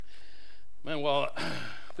Man, well,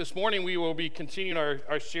 this morning we will be continuing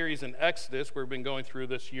our series in Exodus. We've been going through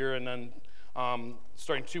this year, and then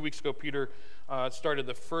starting 2 weeks ago, Peter started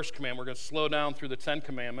the first command. We're going to slow down through the 10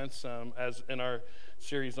 commandments as in our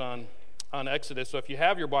series on Exodus. So if you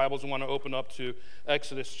have your Bibles and want to open up to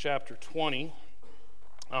Exodus chapter 20,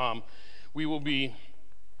 we will be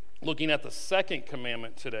looking at the second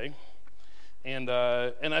commandment today. And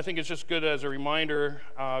I think it's just good as a reminder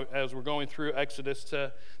as we're going through Exodus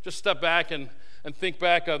to just step back and think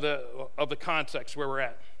back of the context where we're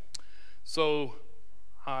at. So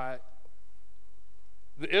the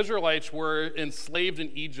Israelites were enslaved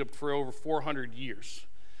in Egypt for over 400 years.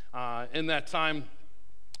 In that time,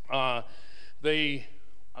 they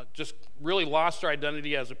just really lost their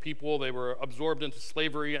identity as a people. They were absorbed into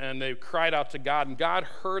slavery, and they cried out to God, and God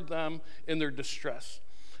heard them in their distress.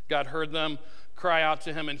 God heard them cry out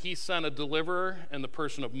to him, and he sent a deliverer in the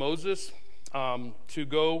person of Moses to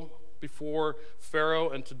go before Pharaoh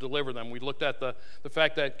and to deliver them. We looked at the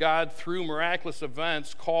fact that God, through miraculous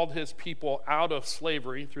events, called his people out of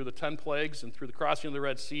slavery through the 10 plagues and through the crossing of the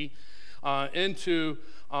Red Sea into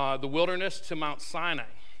the wilderness to Mount Sinai.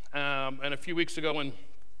 And a few weeks ago when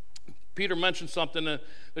Peter mentioned something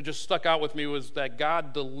that just stuck out with me was that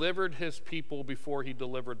God delivered his people before he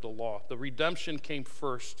delivered the law. The redemption came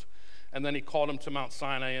first, and then he called them to Mount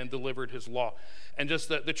Sinai and delivered his law. And just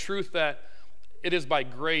the truth that it is by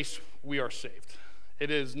grace we are saved.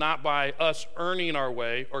 It is not by us earning our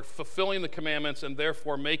way or fulfilling the commandments and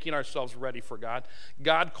therefore making ourselves ready for God.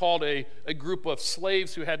 God called a group of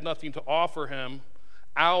slaves who had nothing to offer him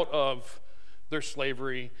out of their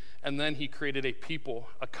slavery, and then he created a people,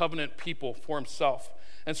 a covenant people for himself.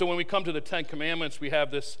 And so when we come to the 10 commandments, we have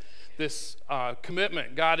this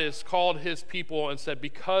commitment. God has called his people and said,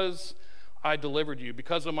 because I delivered you,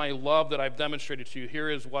 because of my love that I've demonstrated to you, here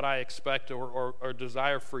is what I expect or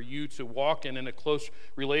desire for you to walk in a close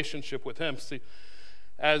relationship with him. See,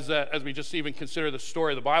 as we just even consider the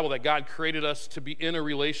story of the Bible, that God created us to be in a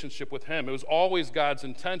relationship with him. It was always God's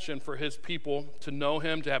intention for his people to know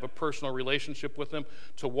him, to have a personal relationship with him,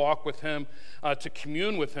 to walk with him, to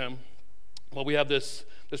commune with him. Well, we have this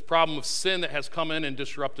problem of sin that has come in and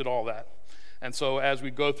disrupted all that. And so as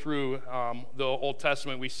we go through the Old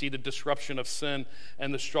Testament, we see the disruption of sin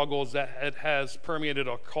and the struggles that it has permeated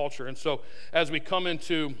our culture. And so as we come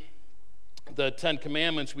into the 10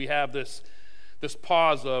 commandments, we have this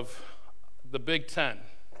pause of the Big Ten.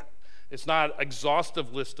 It's not an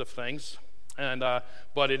exhaustive list of things,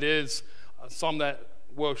 but it is some that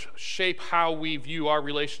will shape how we view our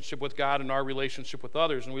relationship with God and our relationship with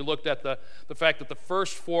others. And we looked at the fact that the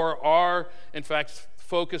first four are, in fact,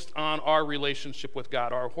 focused on our relationship with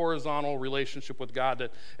God, our horizontal relationship with God.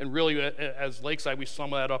 And really, as Lakeside, we sum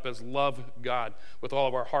that up as love God with all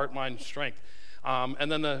of our heart, mind, and strength.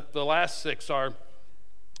 And then the last six are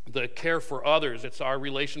the care for others. It's our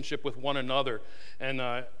relationship with one another and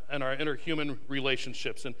our interhuman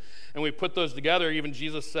relationships. And we put those together. Even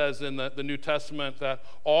Jesus says in the New Testament that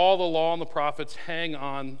all the law and the prophets hang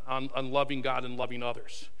on loving God and loving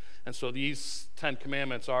others. And so these 10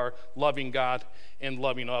 commandments are loving God and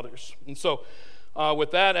loving others. And so with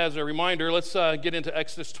that as a reminder, let's get into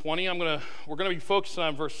Exodus 20. We're going to be focusing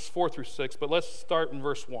on verses 4 through 6, but let's start in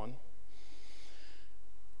verse 1.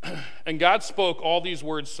 And God spoke all these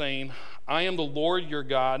words, saying, I am the Lord your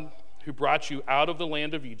God, who brought you out of the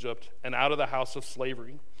land of Egypt and out of the house of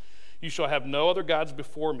slavery. You shall have no other gods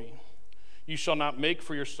before me. You shall not make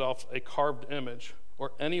for yourself a carved image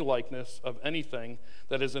or any likeness of anything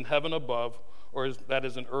that is in heaven above, or that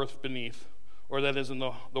is in earth beneath, or that is in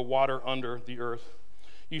the water under the earth.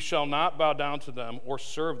 You shall not bow down to them or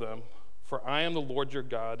serve them, for I am the Lord your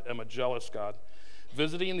God, am a jealous God,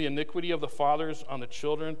 visiting the iniquity of the fathers on the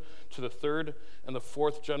children to the third and the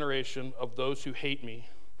fourth generation of those who hate me,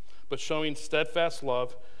 but showing steadfast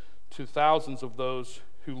love to thousands of those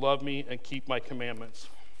who love me and keep my commandments.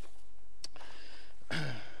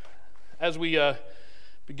 As we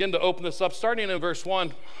begin to open this up, starting in verse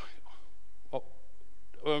 1,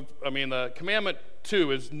 commandment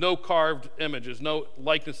 2 is no carved images, no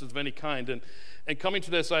likenesses of any kind. And coming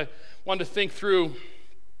to this, I wanted to think through,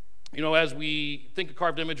 as we think of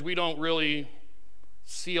carved image, we don't really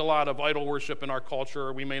see a lot of idol worship in our culture,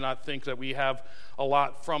 or we may not think that we have a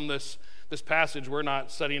lot from this passage. We're not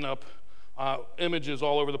setting up images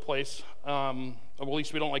all over the place, or at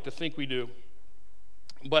least we don't like to think we do.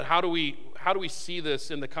 But how do we see this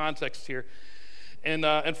in the context here?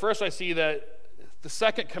 And first I see that the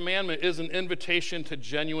second commandment is an invitation to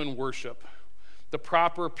genuine worship, the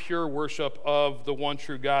proper, pure worship of the one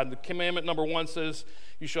true God. The commandment number 1 says,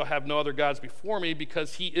 you shall have no other gods before me,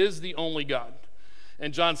 because he is the only God.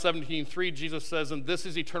 In John 17:3, Jesus says, and this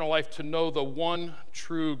is eternal life, to know the one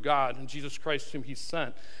true God, and Jesus Christ whom he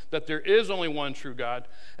sent, that there is only one true God,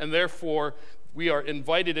 and therefore we are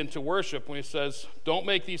invited into worship when he says, don't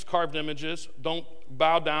make these carved images, don't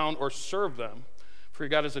bow down or serve them, for your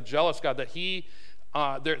God is a jealous God, that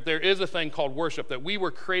there is a thing called worship, that we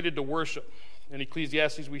were created to worship. In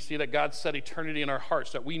Ecclesiastes, we see that God set eternity in our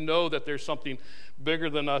hearts, that we know that there's something bigger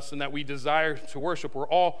than us and that we desire to worship. We're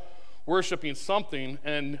all worshiping something,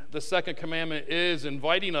 and the second commandment is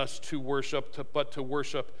inviting us to worship, but to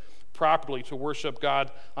worship properly, to worship God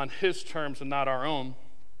on his terms and not our own.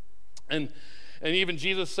 And even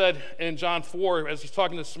Jesus said in John 4, as he's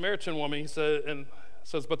talking to the Samaritan woman, he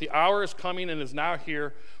says, but the hour is coming and is now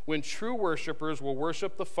here when true worshipers will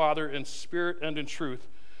worship the Father in spirit and in truth.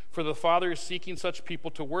 For the Father is seeking such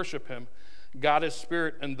people to worship him. God is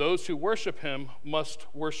spirit, and those who worship him must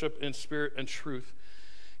worship in spirit and truth.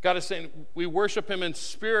 God is saying we worship him in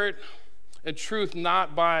spirit and truth,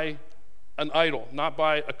 not by an idol, not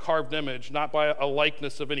by a carved image, not by a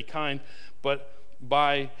likeness of any kind, but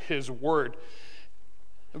by his word.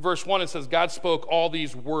 In verse 1, it says, God spoke all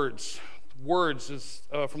these words. Words is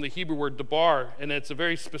from the Hebrew word debar, and it's a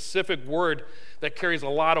very specific word that carries a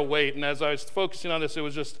lot of weight. And as I was focusing on this, it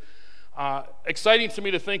was just exciting to me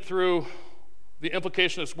to think through the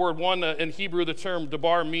implication of this word. One, in Hebrew, the term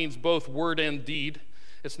debar means both word and deed.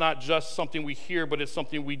 It's not just something we hear, but it's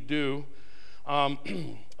something we do.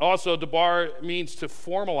 Also, debar means to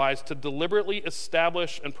formalize, to deliberately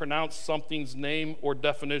establish and pronounce something's name or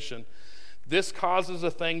definition. This causes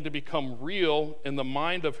a thing to become real in the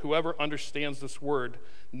mind of whoever understands this word,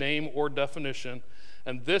 name, or definition,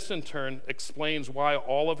 and this in turn explains why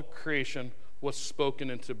all of creation was spoken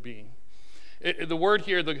into being. The word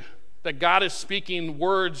here, that God is speaking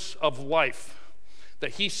words of life,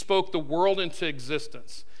 that he spoke the world into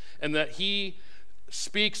existence, and that he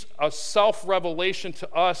speaks a self-revelation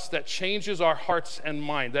to us that changes our hearts and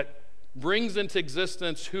mind, that brings into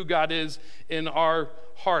existence who God is in our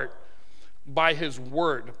heart, by his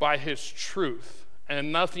word, by his truth,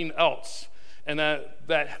 and nothing else. And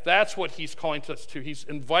that's what he's calling us to. He's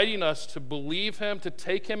inviting us to believe him, to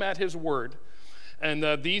take him at his word.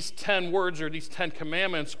 And these 10 words, or these 10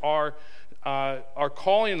 commandments, are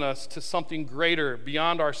calling us to something greater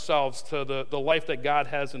beyond ourselves, to the life that God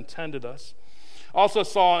has intended us. Also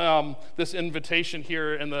saw this invitation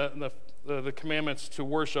here in the commandments to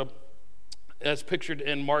worship as pictured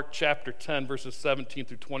in Mark chapter 10, verses 17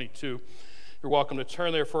 through 22. You're welcome to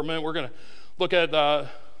turn there for a minute. We're going to look at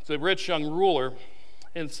the rich young ruler.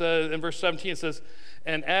 And says, in verse 17 it says,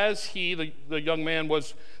 and as he, the young man,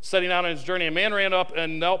 was setting out on his journey, a man ran up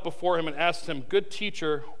and knelt before him and asked him, good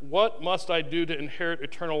teacher, what must I do to inherit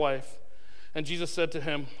eternal life? And Jesus said to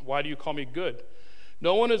him, why do you call me good?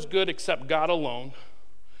 No one is good except God alone.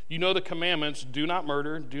 You know the commandments: do not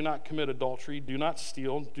murder, do not commit adultery, do not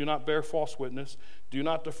steal, do not bear false witness, do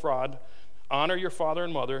not defraud, honor your father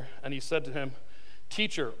and mother. And he said to him,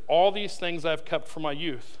 teacher, all these things I have kept from my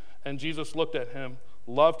youth. And Jesus looked at him,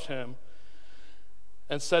 loved him,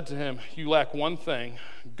 and said to him, you lack one thing.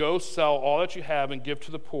 Go sell all that you have and give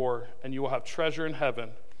to the poor, and you will have treasure in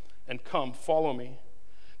heaven. And come, follow me.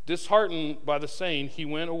 Disheartened by the saying, he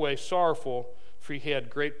went away sorrowful, for he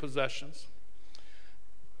had great possessions.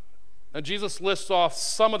 Now, Jesus lists off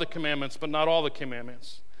some of the commandments, but not all the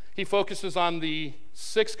commandments. He focuses on the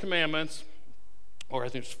 6 commandments, or I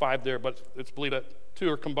think there's 5 there, but it's believed that 2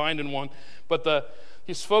 are combined in one. But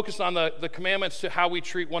he's focused on the commandments to how we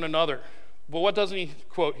treat one another. But what doesn't he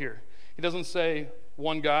quote here? He doesn't say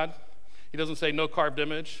one God. He doesn't say no carved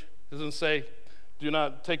image. He doesn't say do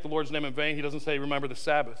not take the Lord's name in vain. He doesn't say remember the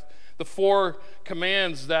Sabbath. The 4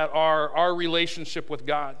 commands that are our relationship with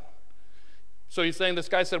God. So he's saying, this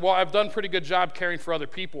guy said, well, I've done a pretty good job caring for other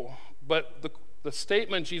people. But the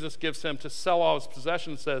statement Jesus gives him to sell all his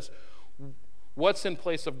possessions says, what's in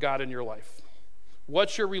place of God in your life?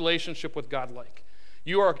 What's your relationship with God like?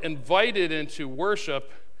 You are invited into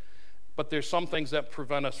worship, but there's some things that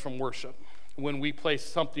prevent us from worship when we place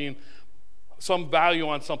some value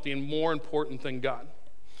on something more important than God.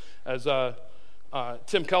 As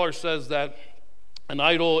Tim Keller says, that an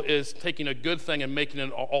idol is taking a good thing and making it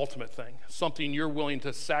an ultimate thing, something you're willing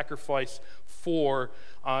to sacrifice for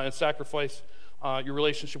and sacrifice your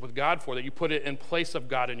relationship with God for, that you put it in place of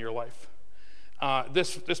God in your life.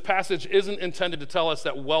 This passage isn't intended to tell us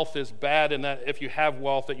that wealth is bad and that if you have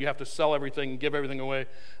wealth that you have to sell everything and give everything away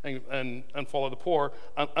and follow the poor,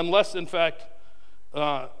 unless, in fact,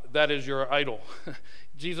 that is your idol.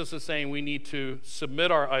 Jesus is saying we need to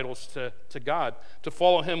submit our idols to God, to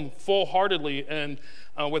follow him full-heartedly and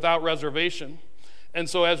without reservation. And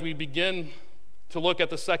so as we begin to look at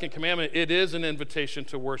the second commandment, it is an invitation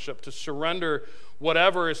to worship, to surrender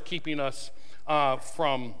whatever is keeping us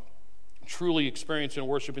from truly experiencing and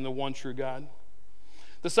worshiping the one true God.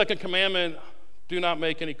 The second commandment, do not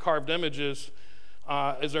make any carved images,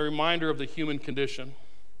 is a reminder of the human condition.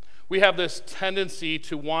 We have this tendency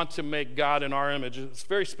to want to make God in our image. It's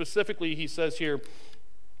very specifically, he says here,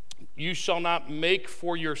 you shall not make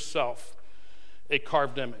for yourself a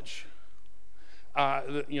carved image.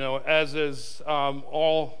 As is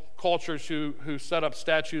all cultures who set up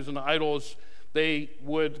statues and idols,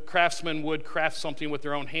 craftsmen would craft something with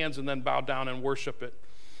their own hands and then bow down and worship it.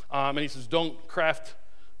 And he says, don't craft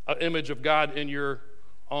an image of God in your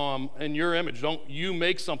image. Don't you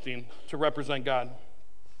make something to represent God.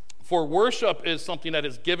 For worship is something that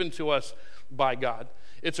is given to us by God.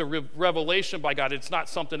 It's a revelation by God. It's not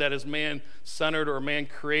something that is man-centered or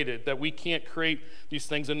man-created, that we can't create these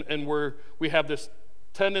things, and we have this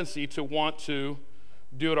tendency to want to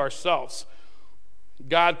do it ourselves.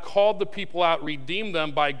 God called the people out, redeemed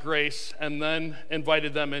them by grace, and then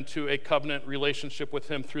invited them into a covenant relationship with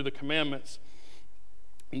him through the commandments.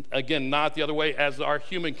 Again, not the other way. As our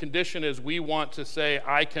human condition is, we want to say,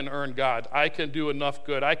 I can earn God. I can do enough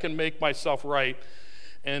good. I can make myself right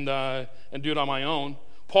and do it on my own.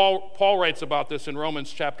 Paul writes about this in Romans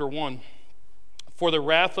chapter 1. For the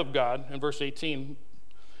wrath of God, in verse 18,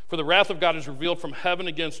 for the wrath of God is revealed from heaven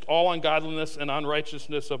against all ungodliness and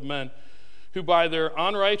unrighteousness of men, who by their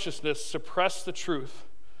unrighteousness suppress the truth.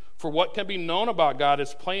 For what can be known about God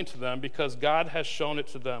is plain to them, because God has shown it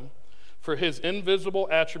to them. For his invisible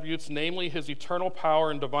attributes, namely his eternal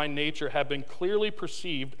power and divine nature, have been clearly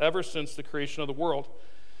perceived ever since the creation of the world,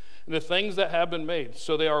 and the things that have been made,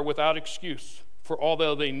 so they are without excuse. For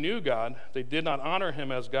although they knew God, they did not honor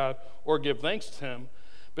him as God or give thanks to him,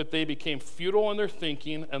 but they became futile in their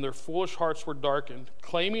thinking, and their foolish hearts were darkened.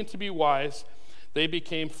 Claiming to be wise, they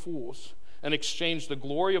became fools, and exchanged the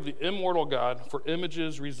glory of the immortal God for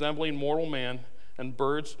images resembling mortal man, and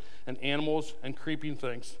birds, and animals, and creeping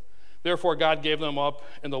things. Therefore God gave them up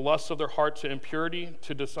in the lusts of their heart to impurity,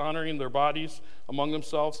 to dishonoring their bodies among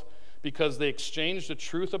themselves, because they exchanged the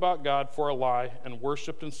truth about God for a lie, and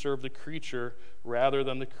worshiped and served the creature rather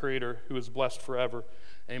than the Creator, who is blessed forever.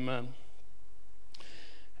 Amen.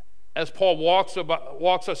 As Paul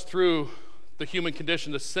walks us through the human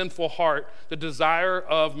condition, the sinful heart, the desire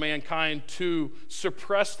of mankind to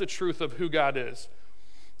suppress the truth of who God is,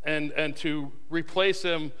 and to replace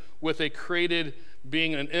him with a created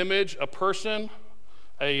being, an image, a person,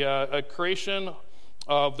 a creation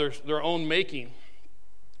of their own making.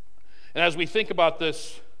 And as we think about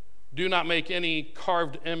this, do not make any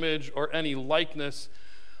carved image or any likeness,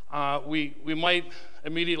 we might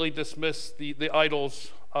immediately dismiss the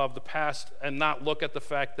idols of the past and not look at the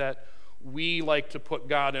fact that we like to put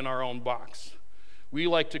God in our own box. We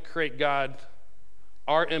like to create God.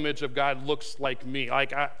 Our image of God looks like me.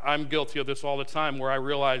 I'm guilty of this all the time, where I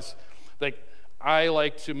realize that I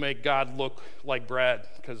like to make God look like Brad,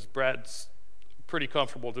 because Brad's pretty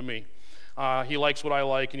comfortable to me. He likes what I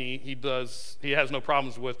like, and he has no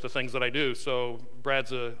problems with the things that I do, so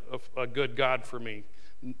Brad's a good God for me.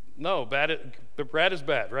 No, Brad is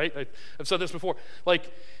bad, right? I've said this before.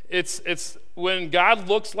 Like, it's when God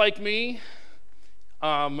looks like me,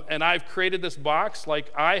 and I've created this box,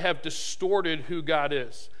 like, I have distorted who God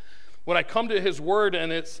is. When I come to his word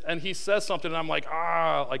and he says something, and I'm like,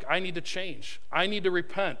 I need to change. I need to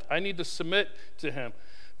repent. I need to submit to him.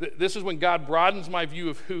 This is when God broadens my view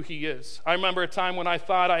of who he is. I remember a time when I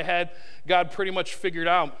thought I had God pretty much figured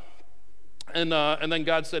out. And then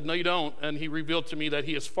God said, no, you don't. And he revealed to me that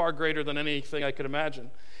he is far greater than anything I could imagine.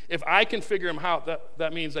 If I can figure him out,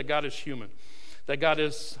 that means that God is human, that God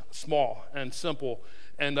is small and simple,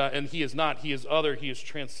 and he is not. He is other. He is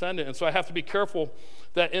transcendent. And so I have to be careful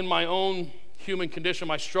that in my own human condition,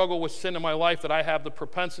 my struggle with sin in my life, that I have the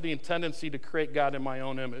propensity and tendency to create God in my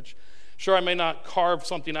own image. Sure, I may not carve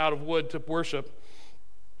something out of wood to worship,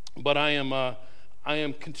 but I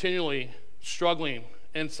am continually struggling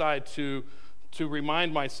inside to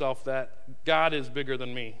remind myself that God is bigger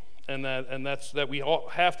than me, and that we all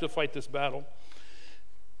have to fight this battle.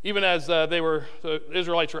 Even as the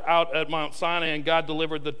Israelites were out at Mount Sinai, and God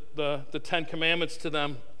delivered the Ten Commandments to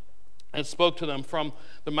them and spoke to them from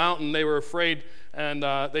the mountain, they were afraid, and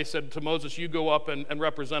they said to Moses, you go up and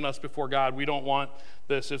represent us before God. We don't want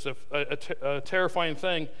this. It's a terrifying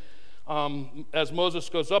thing. As Moses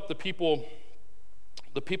goes up, the people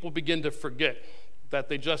begin to forget. that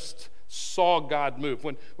they just saw God move.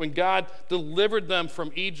 When God delivered them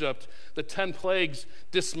from Egypt, the 10 plagues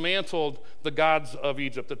dismantled the gods of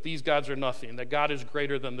Egypt, that these gods are nothing, that God is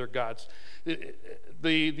greater than their gods.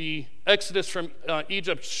 The Exodus from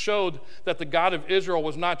Egypt showed that the God of Israel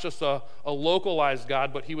was not just a localized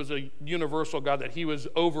God, but he was a universal God, that he was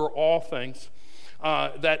over all things,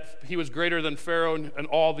 that he was greater than Pharaoh and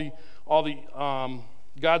all the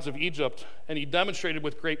gods of Egypt, and he demonstrated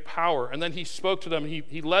with great power. And then he spoke to them.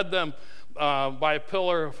 He led them by a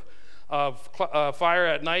pillar of fire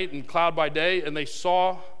at night and cloud by day, and they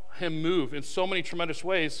saw him move in so many tremendous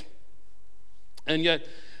ways. And yet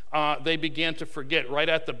they began to forget right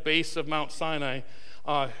at the base of Mount Sinai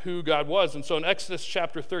who God was. And so in Exodus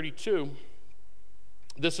chapter 32,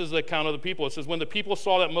 this is the account of the people. It says, when the people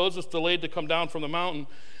saw that Moses delayed to come down from the mountain,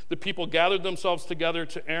 the people gathered themselves together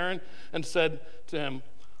to Aaron and said to him,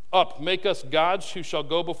 up, make us gods who shall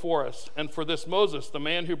go before us. And for this Moses, the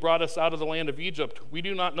man who brought us out of the land of Egypt, we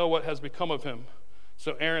do not know what has become of him.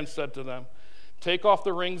 So Aaron said to them, take off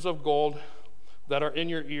the rings of gold that are in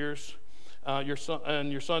your ears, your sons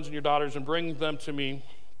and your daughters, and bring them to me.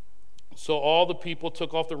 So all the people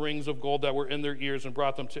took off the rings of gold that were in their ears and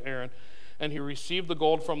brought them to Aaron. And he received the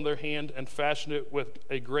gold from their hand and fashioned it with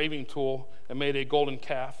a graving tool and made a golden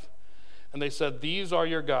calf. And they said, these are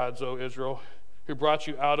your gods, O Israel, who brought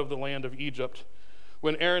you out of the land of Egypt.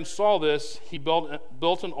 When Aaron saw this, he built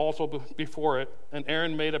an altar before it, and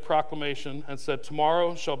Aaron made a proclamation and said,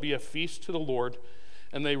 tomorrow shall be a feast to the Lord.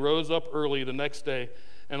 And they rose up early the next day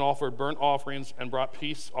and offered burnt offerings and brought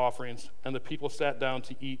peace offerings, and the people sat down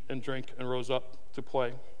to eat and drink and rose up to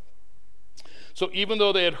play. So even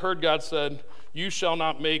though they had heard God said, you shall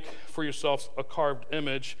not make for yourselves a carved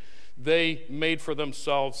image, they made for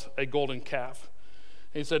themselves a golden calf.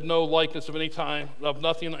 He said, no likeness of any kind, of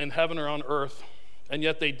nothing in heaven or on earth. And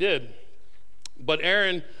yet they did. But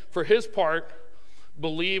Aaron, for his part,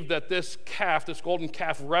 believed that this calf, this golden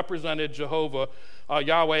calf, represented Jehovah,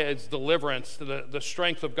 Yahweh, as deliverance, the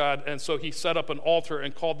strength of God. And so he set up an altar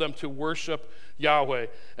and called them to worship Yahweh.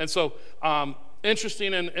 And so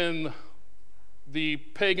interesting in the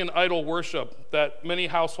pagan idol worship, that many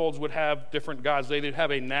households would have different gods. They'd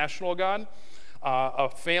have a national god, a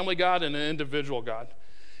family god, and an individual god.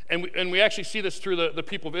 And we actually see this through the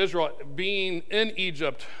people of Israel. Being in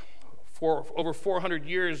Egypt for over 400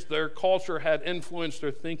 years, their culture had influenced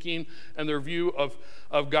their thinking and their view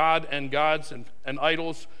of God and gods and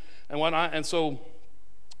idols and whatnot. And so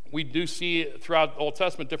we do see throughout the Old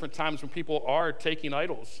Testament different times when people are taking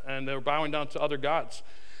idols and they're bowing down to other gods.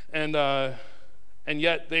 And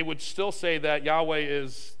yet they would still say that Yahweh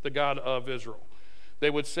is the God of Israel. They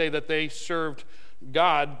would say that they served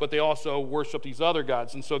God, but they also worship these other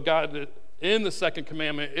gods. And so God, in the second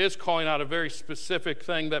commandment, is calling out a very specific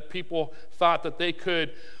thing that people thought that they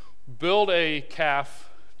could build a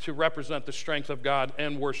calf to represent the strength of God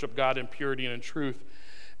and worship God in purity and in truth.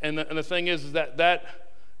 And the thing is that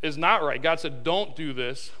is not right. God said, don't do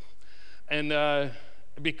this. And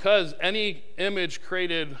because any image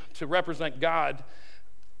created to represent God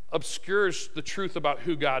obscures the truth about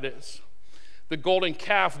who God is. The golden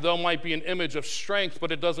calf, though, might be an image of strength, but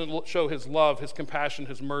it doesn't show his love, his compassion,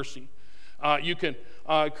 his mercy. You can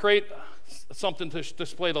create something to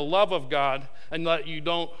display the love of God, and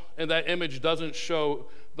that image doesn't show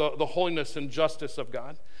the holiness and justice of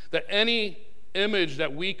God. That any image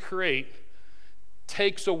that we create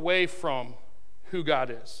takes away from who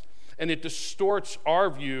God is, and it distorts our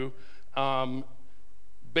view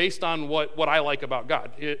based on what I like about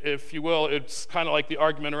God. If you will, it's kind of like the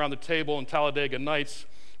argument around the table in Talladega Nights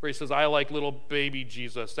where he says, I like little baby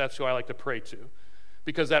Jesus. That's who I like to pray to,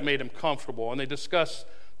 because that made him comfortable. And they discuss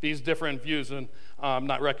these different views, and I'm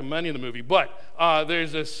not recommending the movie, but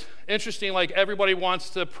there's this interesting, like, everybody wants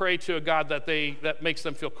to pray to a God that makes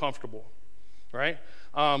them feel comfortable, right?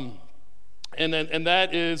 And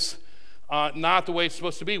that is not the way it's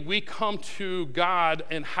supposed to be. We come to God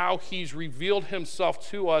and how he's revealed himself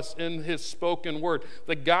to us in his spoken word.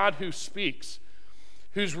 The God who speaks,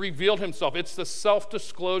 who's revealed himself. It's the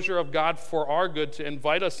self-disclosure of God for our good, to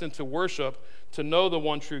invite us into worship, to know the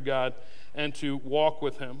one true God, and to walk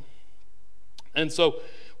with him. And so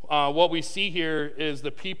what we see here is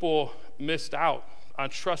the people missed out on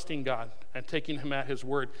trusting God and taking him at his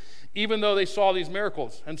word, even though they saw these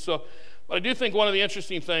miracles. And so, but I do think one of the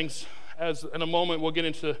interesting things, as in a moment we'll get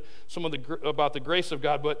into some of about the grace of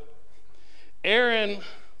God, but Aaron,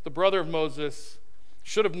 the brother of Moses,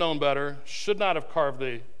 should have known better, should not have carved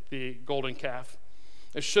the golden calf.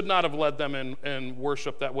 It should not have led them in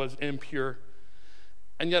worship that was impure.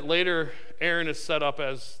 And yet later, Aaron is set up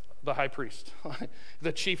as the high priest.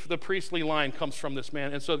 The priestly line comes from this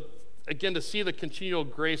man. And so, again, to see the continual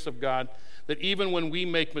grace of God, that even when we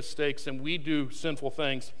make mistakes and we do sinful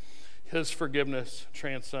things, his forgiveness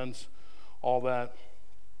transcends all that.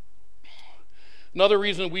 Another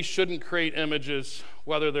reason we shouldn't create images,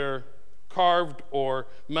 whether they're carved or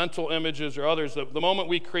mental images or others, the moment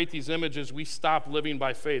we create these images, we stop living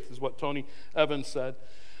by faith, is what Tony Evans said.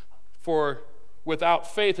 For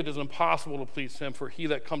without faith, it is impossible to please him, for he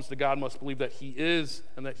that comes to God must believe that he is,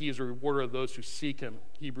 and that he is a rewarder of those who seek him,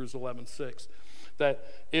 Hebrews 11:6. That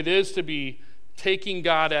it is to be taking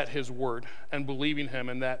God at his word and believing him,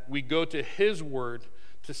 and that we go to his word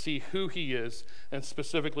to see who he is, and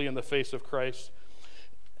specifically in the face of Christ.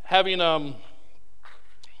 Having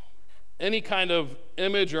any kind of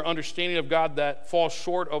image or understanding of God that falls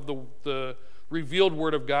short of the revealed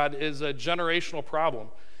word of God is a generational problem.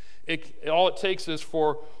 All it takes is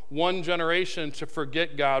for one generation to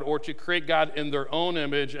forget God or to create God in their own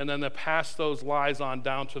image, and then to pass those lies on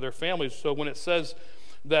down to their families. So when it says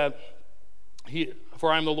that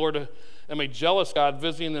for I am the Lord, am a jealous God,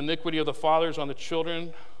 visiting the iniquity of the fathers on the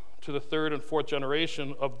children to the third and fourth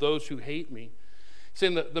generation of those who hate me.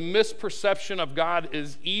 Saying that the misperception of God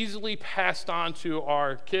is easily passed on to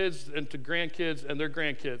our kids and to grandkids and their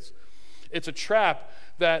grandkids. It's a trap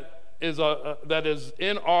that is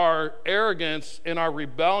in our arrogance, in our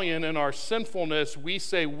rebellion, in our sinfulness. We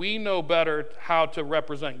say we know better how to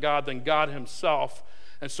represent God than God himself,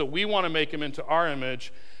 and so we want to make him into our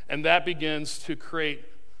image, and that begins to create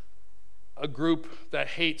a group that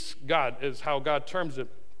hates God, is how God terms it.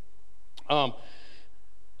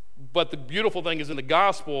 But the beautiful thing is in the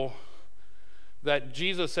gospel that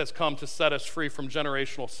Jesus has come to set us free from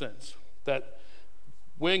generational sins. That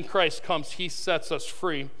when Christ comes, he sets us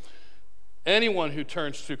free. Anyone who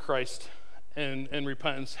turns to Christ in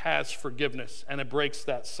repentance has forgiveness, and it breaks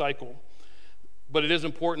that cycle. But it is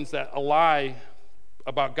important that a lie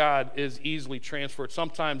about God is easily transferred.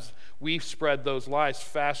 Sometimes we spread those lies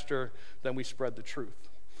faster than we spread the truth.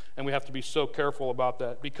 And we have to be so careful about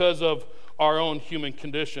that because of our own human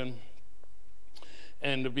condition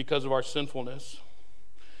and because of our sinfulness.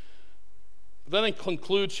 But then he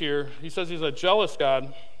concludes here. He says he's a jealous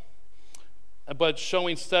God, but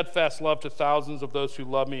showing steadfast love to thousands of those who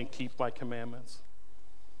love me and keep my commandments.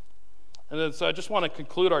 And then, so I just want to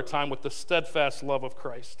conclude our time with the steadfast love of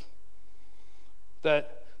Christ.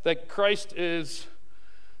 That Christ is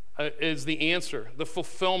the answer, the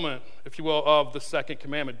fulfillment, if you will, of the second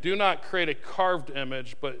commandment. Do not create a carved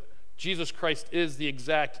image, but Jesus Christ is the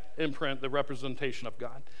exact imprint, the representation of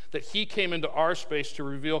God. That he came into our space to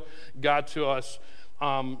reveal God to us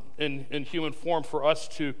in human form for us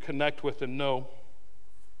to connect with and know.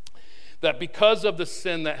 That because of the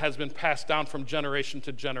sin that has been passed down from generation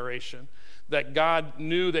to generation, that God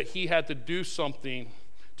knew that he had to do something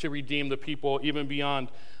to redeem the people, even beyond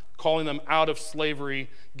calling them out of slavery,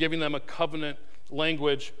 giving them a covenant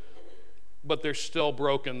language, but they're still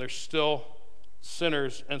broken, they're still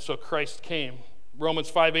sinners, and so Christ came.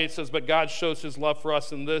 Romans 5:8 says, but God shows his love for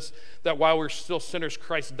us in this, that while we're still sinners,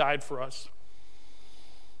 Christ died for us.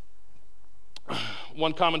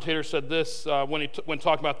 One commentator said this when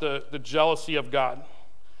talking about the jealousy of God.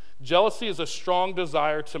 Jealousy is a strong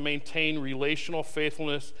desire to maintain relational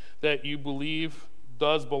faithfulness that you believe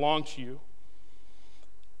does belong to you.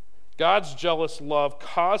 God's jealous love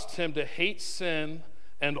caused him to hate sin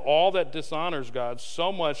and all that dishonors God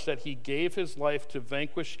so much that he gave his life to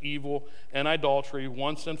vanquish evil and idolatry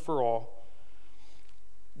once and for all.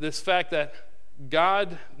 This fact that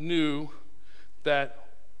God knew that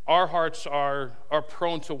our hearts are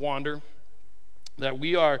prone to wander, that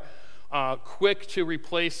we are quick to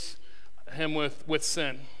replace him with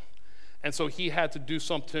sin. And so he had to do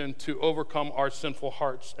something to overcome our sinful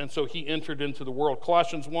hearts. And so he entered into the world.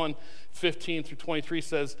 Colossians 1:15 through 23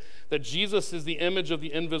 says that Jesus is the image of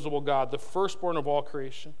the invisible God, the firstborn of all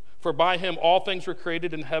creation. For by him all things were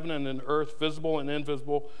created in heaven and in earth, visible and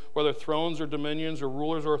invisible, whether thrones or dominions or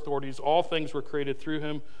rulers or authorities, all things were created through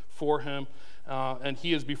him, for him, and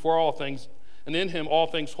he is before all things. And in him all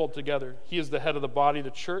things hold together. He is the head of the body,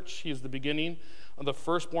 the church. He is the beginning, the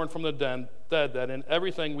firstborn from the dead, that in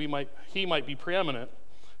everything he might be preeminent.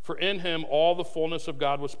 For in him all the fullness of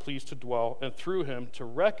God was pleased to dwell, and through him to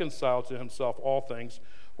reconcile to himself all things,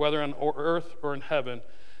 whether on earth or in heaven,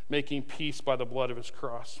 making peace by the blood of his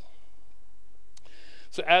cross.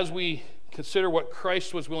 So as we consider what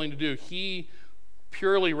Christ was willing to do, he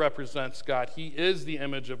purely represents God. He is the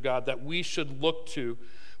image of God that we should look to.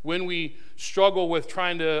 When we struggle with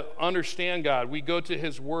trying to understand God, we go to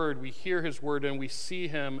his word, we hear his word, and we see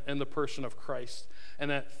him in the person of Christ. And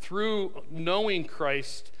that through knowing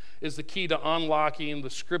Christ is the key to unlocking the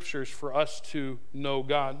scriptures for us to know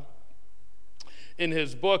God. In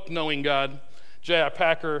his book, Knowing God, J.I.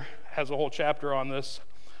 Packer has a whole chapter on this,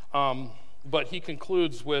 but he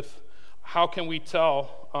concludes with, how can we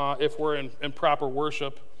tell if we're in proper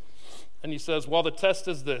worship? And he says, well, the test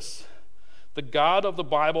is this. The God of the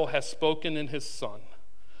Bible has spoken in his Son.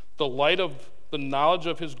 The light of the knowledge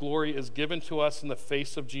of his glory is given to us in the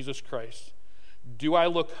face of Jesus Christ. Do I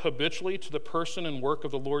look habitually to the person and work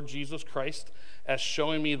of the Lord Jesus Christ as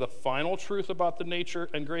showing me the final truth about the nature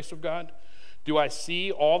and grace of God? Do I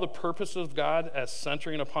see all the purposes of God as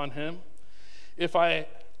centering upon him? If I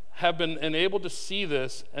have been enabled to see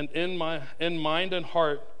this, and in mind and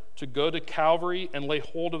heart to go to Calvary and lay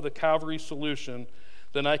hold of the Calvary solution,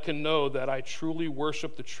 then I can know that I truly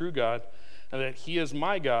worship the true God, and that he is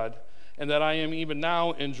my God, and that I am even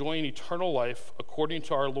now enjoying eternal life according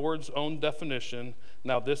to our Lord's own definition.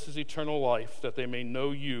 Now this is eternal life, that they may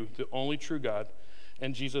know you, the only true God,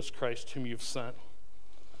 and Jesus Christ whom you've sent.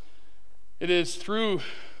 It is through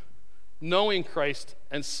knowing Christ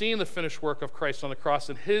and seeing the finished work of Christ on the cross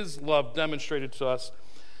and his love demonstrated to us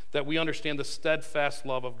that we understand the steadfast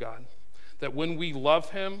love of God. That when we love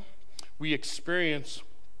him, we experience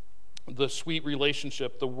the sweet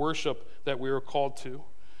relationship, the worship that we are called to.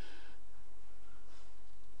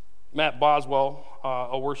 Matt Boswell,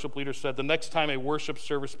 a worship leader, said, the next time a worship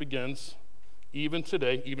service begins, even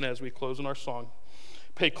today, even as we close in our song,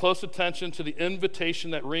 pay close attention to the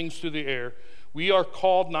invitation that rings through the air. We are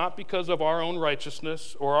called not because of our own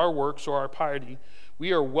righteousness or our works or our piety.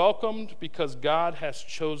 We are welcomed because God has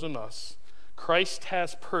chosen us. Christ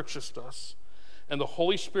has purchased us, and the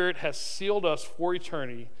Holy Spirit has sealed us for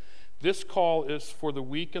eternity. This call is for the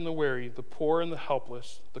weak and the weary, the poor and the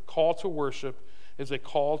helpless. The call to worship is a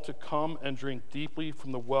call to come and drink deeply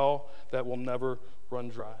from the well that will never run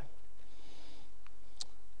dry.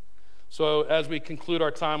 So as we conclude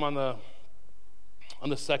our time on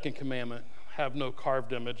the second commandment, have no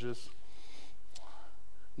carved images,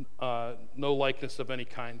 no likeness of any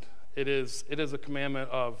kind. It is a commandment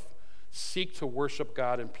of seek to worship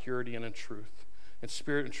God in purity and in truth, in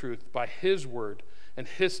spirit and truth, by his word and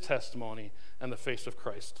his testimony and the face of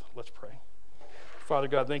Christ. Let's pray. Father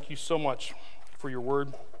God, thank you so much for your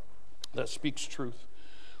word that speaks truth.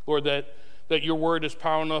 Lord, that your word is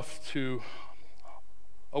powerful enough to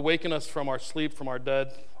awaken us from our sleep, from our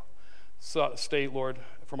dead state, Lord,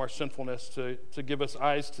 from our sinfulness, to give us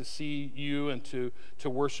eyes to see you and to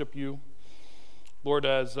worship you. Lord,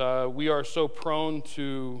 as we are so prone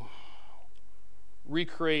to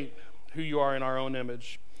recreate who you are in our own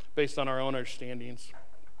image, based on our own understandings,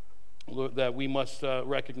 Lord, that we must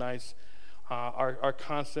recognize our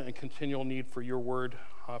constant and continual need for your word,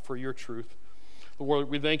 for your truth. Lord,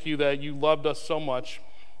 we thank you that you loved us so much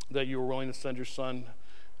that you were willing to send your son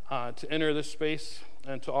to enter this space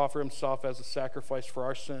and to offer himself as a sacrifice for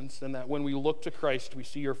our sins, and that when we look to Christ, we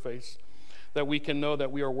see your face, that we can know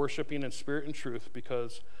that we are worshiping in spirit and truth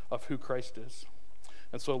because of who Christ is.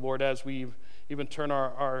 And so, Lord, as we even turn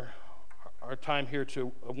our time here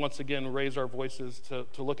to once again raise our voices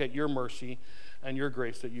to look at your mercy and your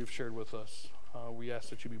grace that you've shared with us, we ask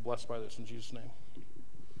that you be blessed by this in Jesus' name.